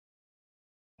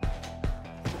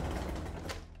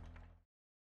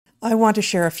I want to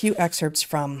share a few excerpts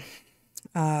from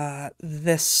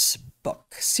this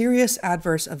book, Serious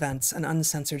Adverse Events, An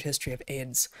Uncensored History of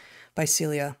AIDS by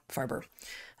Celia Farber,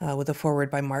 with a foreword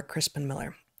by Mark Crispin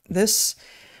Miller. This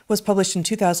was published in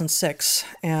 2006,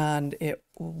 and it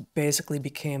basically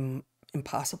became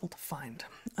impossible to find.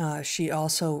 Celia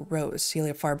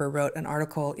Farber wrote an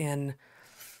article in,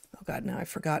 oh God, now I've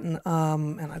forgotten,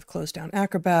 and I've closed down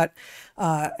Acrobat.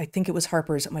 I think it was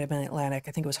Harper's, it might have been Atlantic.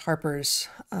 I think it was Harper's,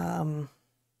 and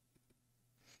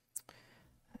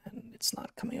it's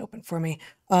not coming open for me,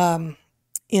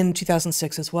 in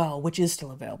 2006 as well, which is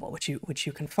still available, which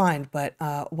you can find. But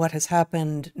what has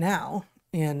happened now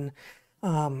in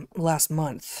last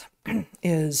month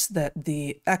is that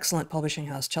the excellent publishing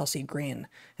house Chelsea Green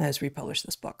has republished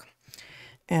this book.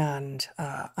 And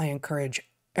I encourage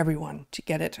everyone to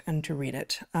get it and to read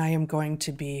it. I am going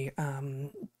to be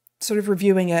sort of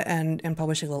reviewing it and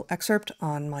publishing a little excerpt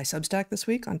on my Substack this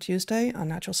week on Tuesday on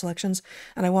Natural Selections.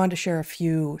 And I wanted to share a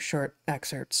few short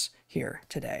excerpts here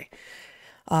today.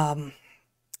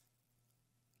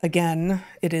 Again,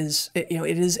 it's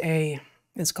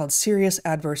called Serious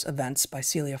Adverse Events by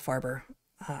Celia Farber,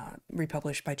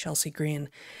 republished by Chelsea Green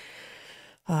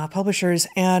publishers.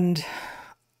 And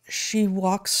she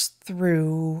walks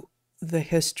through the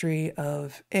history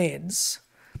of AIDS,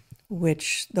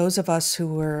 which those of us who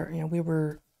were, we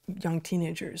were young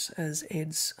teenagers as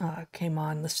AIDS came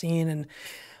on the scene. And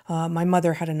my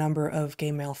mother had a number of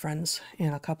gay male friends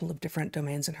in a couple of different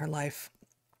domains in her life.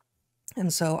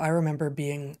 And so I remember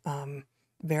being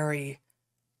very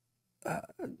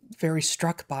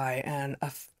struck by and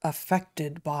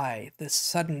affected by this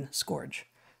sudden scourge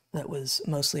that was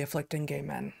mostly afflicting gay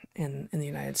men in the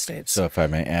United States. So if I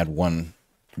may add one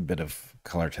bit of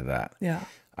color to that. Yeah.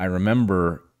 I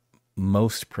remember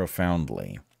most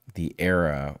profoundly the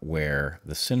era where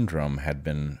the syndrome had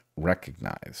been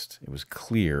recognized. It was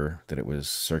clear that it was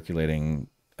circulating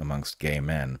amongst gay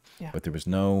men, but there was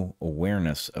no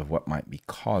awareness of what might be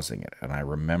causing it. And I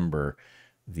remember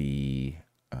the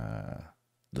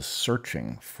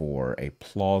searching for a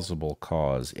plausible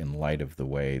cause in light of the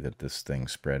way that this thing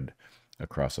spread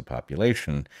across a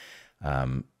population.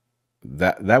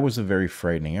 That was a very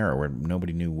frightening era where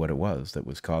nobody knew what it was that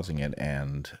was causing it,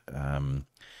 and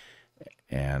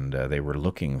they were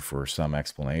looking for some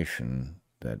explanation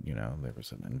that, there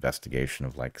was an investigation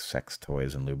of like sex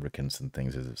toys and lubricants and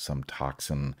things. Is it some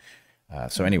toxin?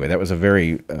 So anyway, that was a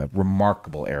very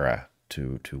remarkable era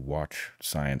to watch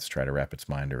science try to wrap its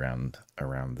mind around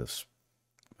this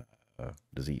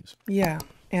disease. Yeah,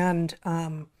 and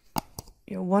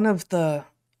one of the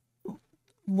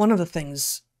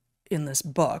things in this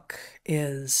book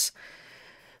is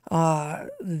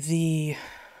the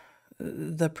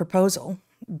proposal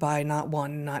by not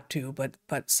one, not two,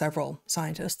 but several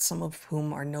scientists, some of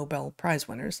whom are Nobel Prize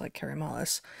winners, like Kary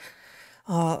Mullis,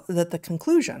 that the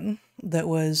conclusion that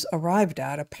was arrived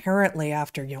at, apparently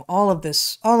after all of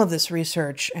this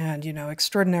research and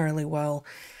extraordinarily well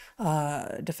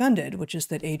defended, which is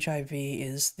that HIV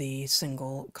is the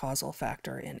single causal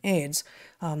factor in AIDS,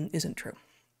 isn't true.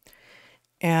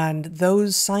 And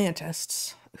those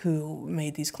scientists who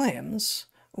made these claims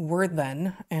were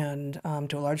then, and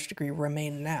to a large degree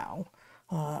remain now,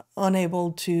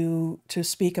 unable to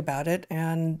speak about it,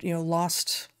 and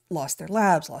lost their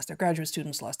labs, lost their graduate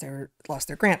students, lost their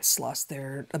grants, lost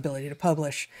their ability to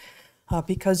publish,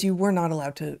 because you were not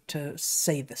allowed to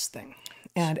say this thing.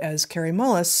 And as Kary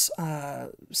Mullis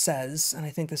says, and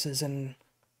I think this is in,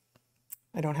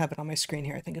 I don't have it on my screen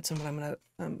here, I think it's in what I'm going to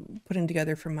put in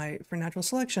together for Natural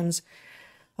Selections.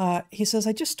 He says,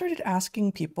 I just started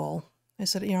asking people. I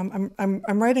said, I'm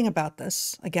writing about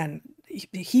this. Again,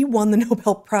 he won the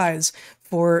Nobel Prize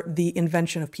for the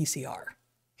invention of PCR,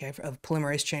 of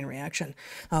polymerase chain reaction,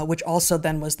 which also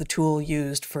then was the tool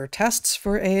used for tests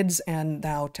for AIDS and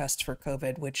now tests for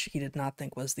COVID, which he did not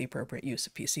think was the appropriate use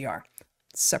of PCR.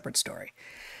 Separate story.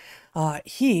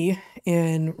 He,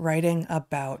 in writing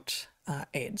about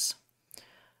AIDS,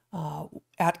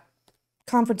 at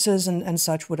conferences and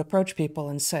such, would approach people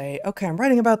and say, okay, I'm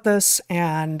writing about this,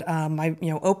 and my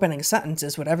opening sentence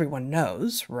is what everyone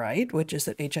knows, right? Which is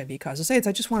that HIV causes AIDS.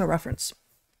 I just want a reference.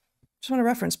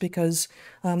 Because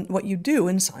what you do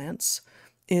in science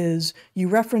is you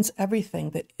reference everything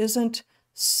that isn't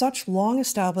such long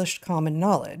established common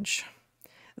knowledge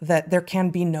that there can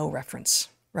be no reference,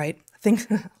 right?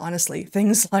 Honestly,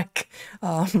 things like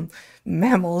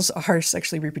mammals are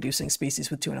sexually reproducing species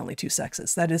with two and only two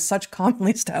sexes. That is such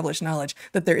commonly established knowledge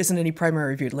that there isn't any primary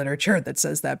reviewed literature that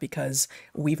says that, because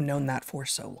we've known that for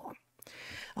so long.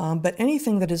 But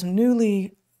anything that is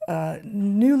newly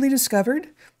newly discovered,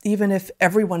 even if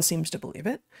everyone seems to believe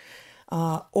it,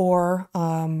 or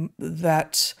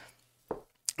that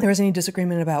there is any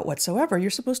disagreement about whatsoever, you're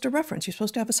supposed to reference. You're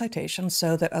supposed to have a citation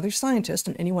so that other scientists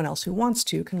and anyone else who wants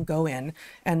to can go in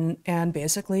and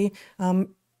basically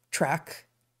track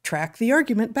the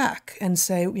argument back and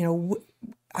say,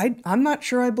 I'm not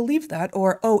sure I believe that,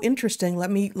 or, oh, interesting, let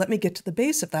me get to the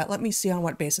base of that. Let me see on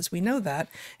what basis we know that,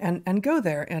 and go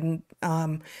there. And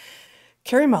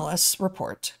Kary Mullis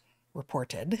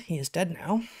reported, he is dead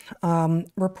now,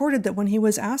 reported that when he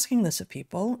was asking this of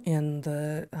people in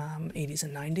the 80s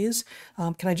and 90s,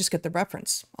 can I just get the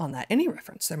reference on that? Any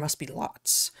reference, there must be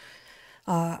lots,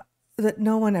 that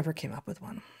no one ever came up with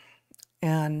one.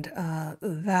 And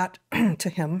that, to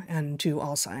him and to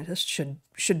all scientists,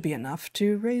 should be enough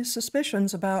to raise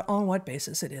suspicions about on what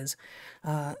basis it is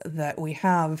that we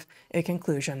have a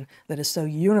conclusion that is so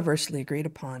universally agreed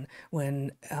upon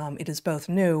when it is both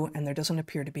new and there doesn't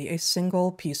appear to be a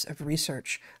single piece of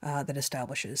research that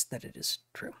establishes that it is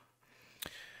true. A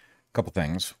couple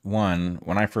things. One,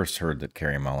 when I first heard that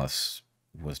Kary Mullis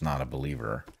was not a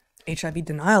believer, HIV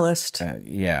denialist.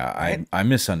 Right? I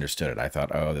misunderstood it. I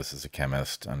thought, oh, this is a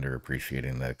chemist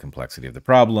underappreciating the complexity of the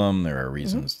problem. There are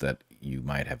reasons that you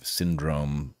might have a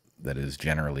syndrome that is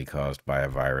generally caused by a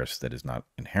virus that is not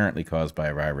inherently caused by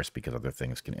a virus because other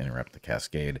things can interrupt the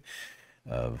cascade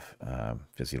of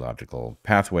physiological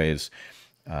pathways,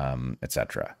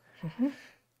 etc.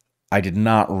 I did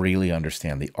not really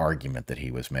understand the argument that he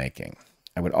was making.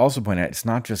 I would also point out it's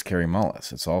not just Kary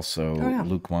Mullis. It's also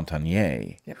Luc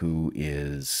Montagnier, who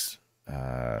is...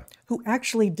 who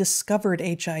actually discovered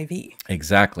HIV.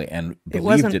 Exactly, and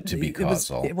believed it to be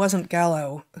causal. It wasn't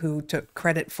Gallo who took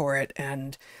credit for it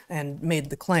and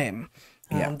made the claim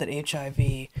that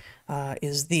HIV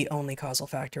is the only causal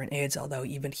factor in AIDS, although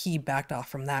even he backed off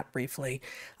from that briefly.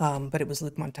 But it was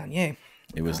Luc Montagnier.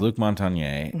 It was Luc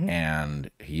Montagnier,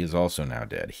 and he is also now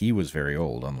dead. He was very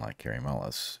old, unlike Kary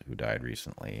Mullis, who died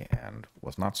recently and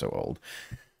was not so old.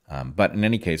 But in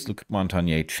any case, Luc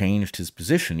Montagnier changed his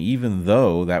position, even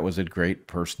though that was at great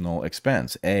personal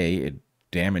expense. A, it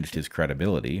damaged his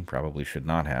credibility, probably should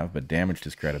not have, but damaged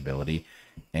his credibility.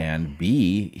 And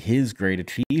B, his great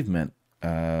achievement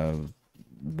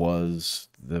was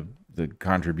the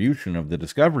contribution of the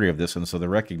discovery of this, and so the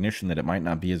recognition that it might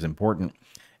not be as important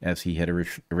as he had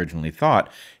originally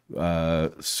thought,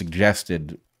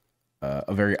 suggested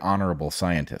a very honorable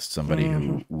scientist, somebody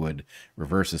who would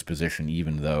reverse his position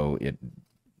even though it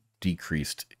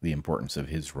decreased the importance of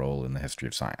his role in the history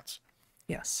of science.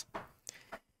 Yes.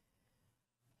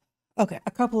 Okay,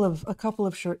 a couple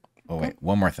of short... Oh, wait,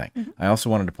 one more thing. I also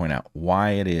wanted to point out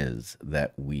why it is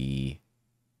that we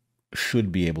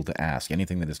should be able to ask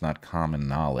anything that is not common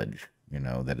knowledge,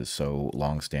 that is so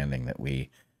long-standing that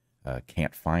we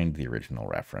can't find the original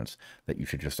reference, that you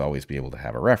should just always be able to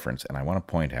have a reference. And I want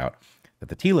to point out that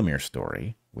the telomere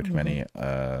story, which many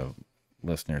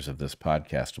listeners of this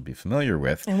podcast will be familiar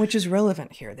with, and which is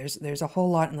relevant here. There's a whole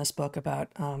lot in this book about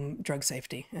drug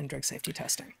safety and drug safety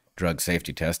testing. Drug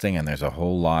safety testing, and there's a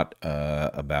whole lot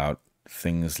about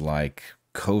things like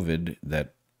COVID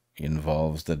that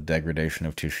involves the degradation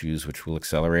of tissues, which will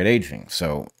accelerate aging.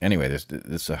 So anyway, this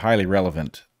is a highly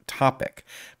relevant topic,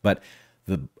 but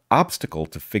the obstacle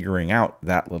to figuring out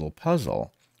that little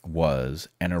puzzle was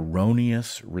an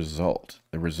erroneous result.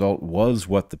 The result was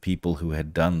what the people who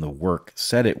had done the work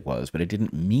said it was, but it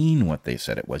didn't mean what they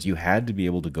said it was. You had to be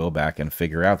able to go back and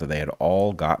figure out that they had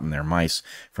all gotten their mice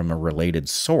from a related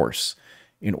source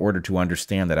in order to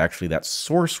understand that actually that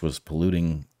source was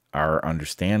polluting our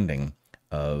understanding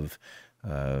of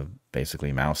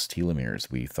basically mouse telomeres.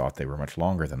 We thought they were much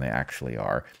longer than they actually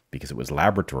are because it was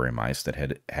laboratory mice that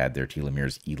had their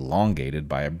telomeres elongated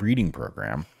by a breeding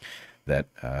program that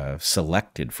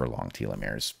selected for long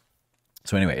telomeres.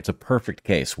 So anyway, it's a perfect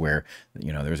case where,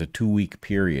 there's a 2-week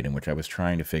period in which I was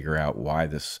trying to figure out why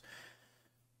this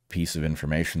piece of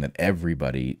information that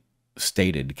everybody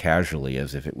stated casually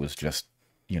as if it was just,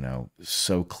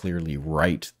 so clearly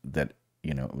right that,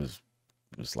 it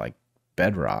was like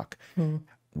bedrock.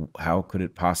 How could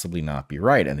it possibly not be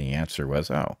right? And the answer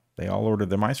was, oh, they all ordered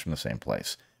their mice from the same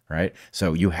place, right?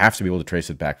 So you have to be able to trace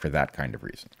it back for that kind of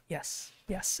reason. Yes,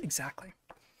 exactly.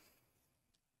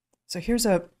 So here's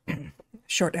a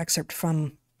short excerpt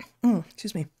from,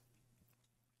 excuse me,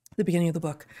 the beginning of the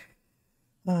book.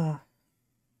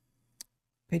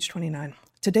 Page 29.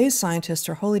 Today's scientists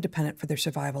are wholly dependent for their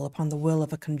survival upon the will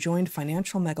of a conjoined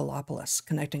financial megalopolis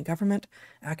connecting government,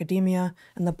 academia,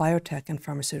 and the biotech and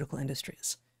pharmaceutical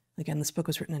industries. Again, this book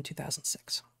was written in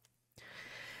 2006.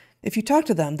 If you talk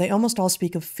to them, they almost all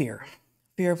speak of fear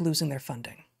of losing their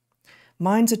funding.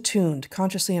 Minds attuned,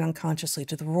 consciously and unconsciously,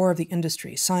 to the roar of the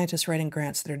industry, scientists writing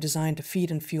grants that are designed to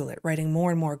feed and fuel it, writing more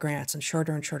and more grants in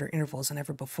shorter and shorter intervals than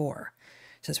ever before,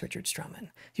 says Richard Stroman.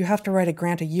 You have to write a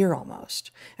grant a year almost,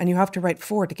 and you have to write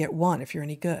 4 to get 1 if you're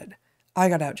any good. I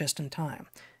got out just in time.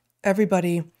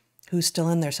 Everybody who's still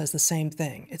in there says the same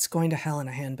thing. It's going to hell in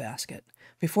a handbasket.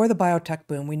 Before the biotech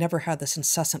boom, we never had this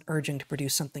incessant urging to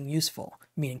produce something useful,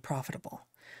 meaning profitable.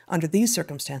 Under these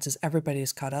circumstances, everybody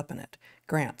is caught up in it.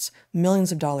 Grants,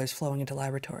 millions of dollars flowing into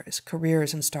laboratories,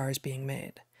 careers and stars being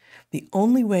made. The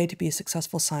only way to be a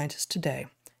successful scientist today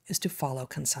is to follow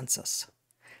consensus.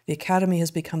 The academy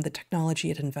has become the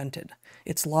technology it invented.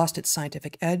 It's lost its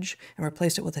scientific edge and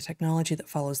replaced it with a technology that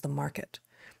follows the market.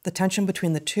 The tension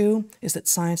between the two is that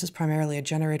science is primarily a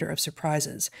generator of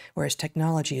surprises, whereas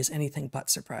technology is anything but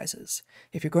surprises.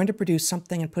 If you're going to produce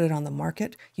something and put it on the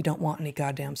market, you don't want any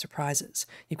goddamn surprises.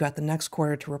 You've got the next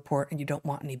quarter to report and you don't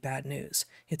want any bad news.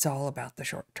 It's all about the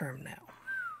short term now.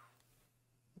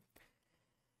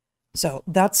 So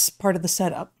that's part of the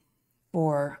setup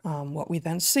for what we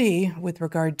then see with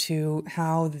regard to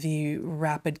how the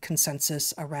rapid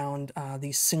consensus around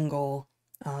the single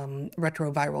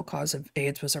retroviral cause of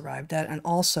AIDS was arrived at, and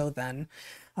also then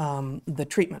the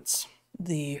treatments.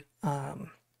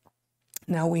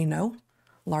 Now we know,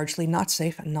 largely not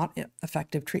safe and not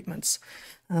effective treatments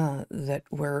that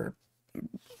were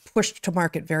pushed to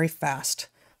market very fast,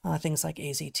 things like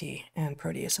AZT and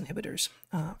protease inhibitors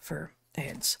for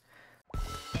AIDS.